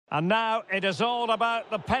And now it is all about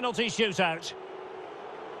the penalty shootout.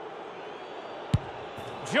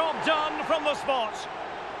 Job done from the spot.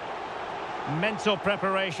 Mental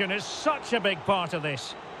preparation is such a big part of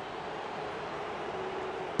this.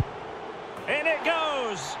 In it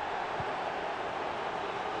goes.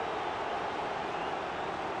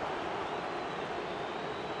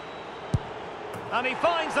 And he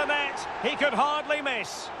finds the net. He could hardly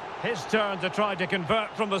miss. His turn to try to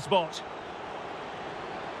convert from the spot.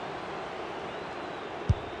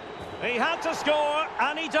 He had to score,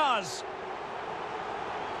 and he does.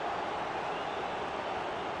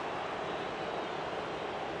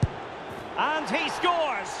 And he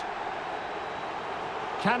scores.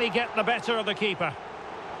 Can he get the better of the keeper?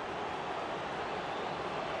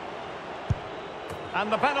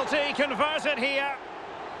 And the penalty converted here.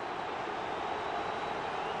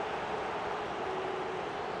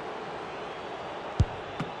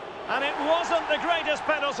 And it wasn't the greatest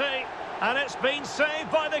penalty, and it's been saved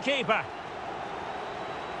by the keeper.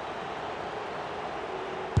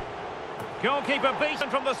 Goalkeeper beaten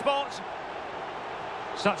from the spot.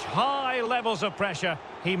 Such high levels of pressure.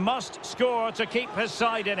 He must score to keep his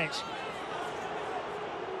side in it.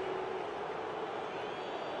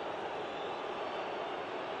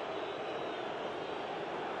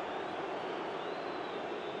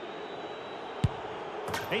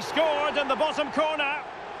 He scored in the bottom corner.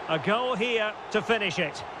 A goal here to finish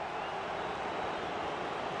it.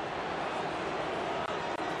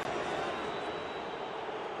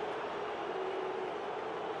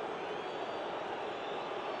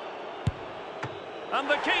 And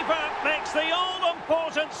the keeper makes the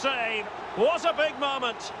all-important save. What a big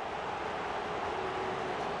moment.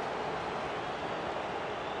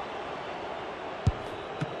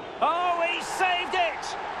 Oh, he saved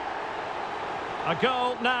it! A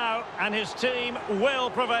goal now, and his team will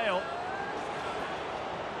prevail.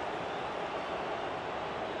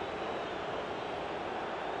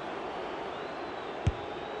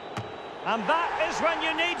 And that is when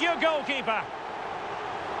you need your goalkeeper.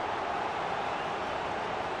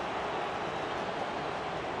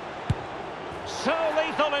 So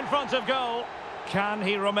lethal in front of goal. Can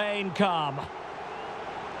he remain calm?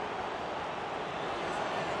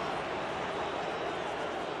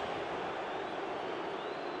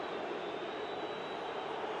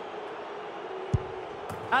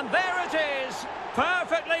 And there it is,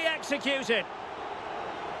 perfectly executed.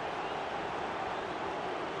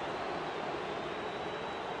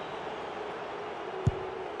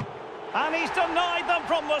 And he's denied them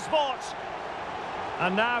from the spot.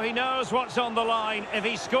 And now he knows what's on the line. If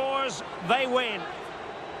he scores, they win.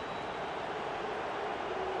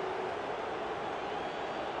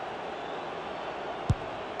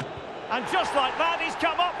 And just like that, he's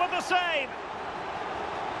come up with the save.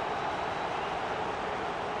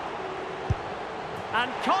 And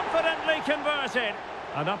confidently converted.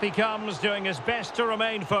 And up he comes, doing his best to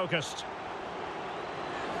remain focused.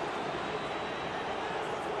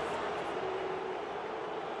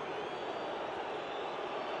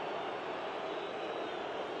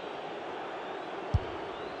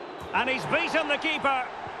 And he's beaten the keeper.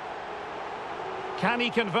 Can he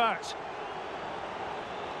convert?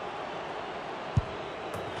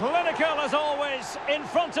 Clinical as always, in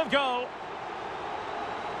front of goal.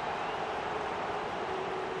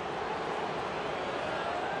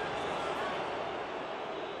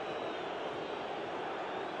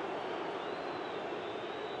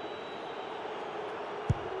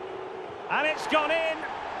 And it's gone in.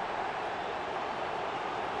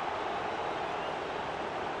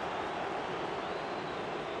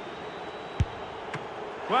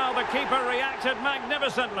 Well, the keeper reacted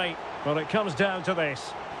magnificently. Well, it comes down to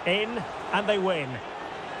this. In, and they win.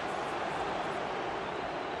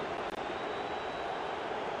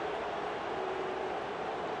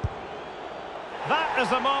 That is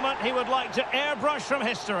the moment he would like to airbrush from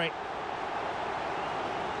history.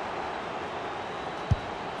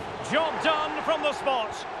 Job done from the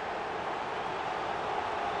spot.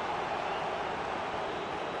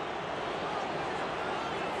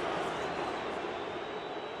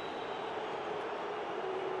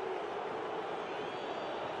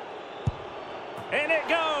 In it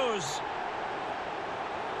goes.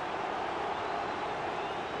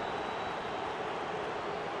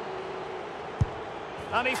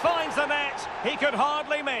 And he finds the net. He could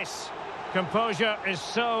hardly miss. Composure is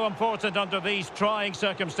so important under these trying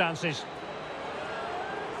circumstances.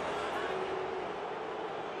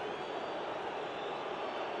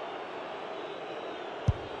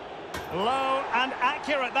 Low and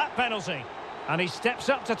accurate, that penalty. And he steps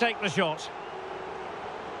up to take the shot.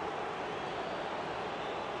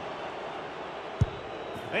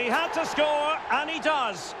 He had to score, and he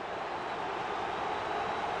does.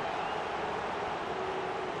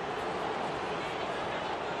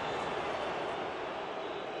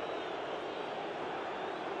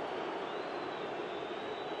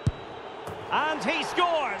 And he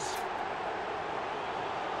scores.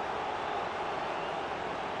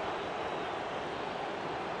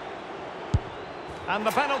 And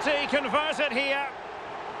the penalty converted here.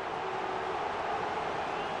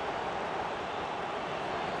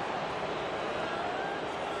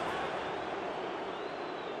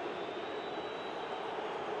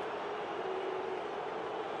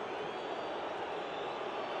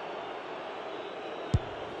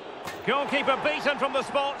 Goalkeeper beaten from the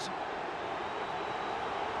spot.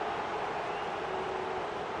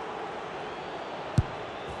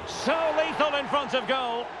 So lethal in front of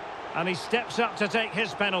goal. And he steps up to take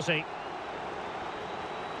his penalty.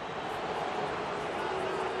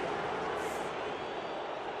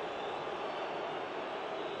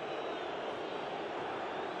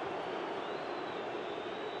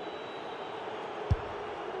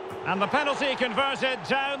 And the penalty converted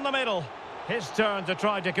down the middle. His turn to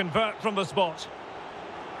try to convert from the spot.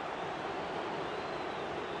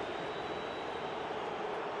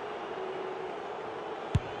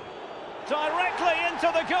 Directly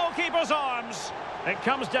into the goalkeeper's arms. It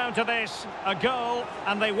comes down to this, a goal,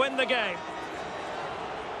 and they win the game.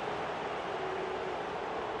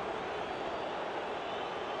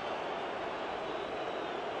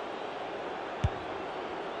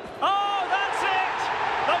 Oh, that's it!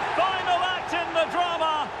 The final act in the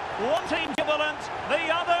drama. One team jubilant,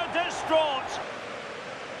 the other distraught.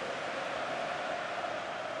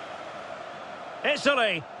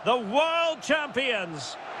 Italy, the world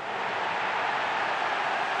champions.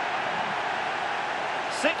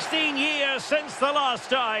 16 years since the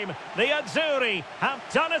last time, the Azzurri have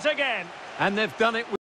done it again. And they've done it with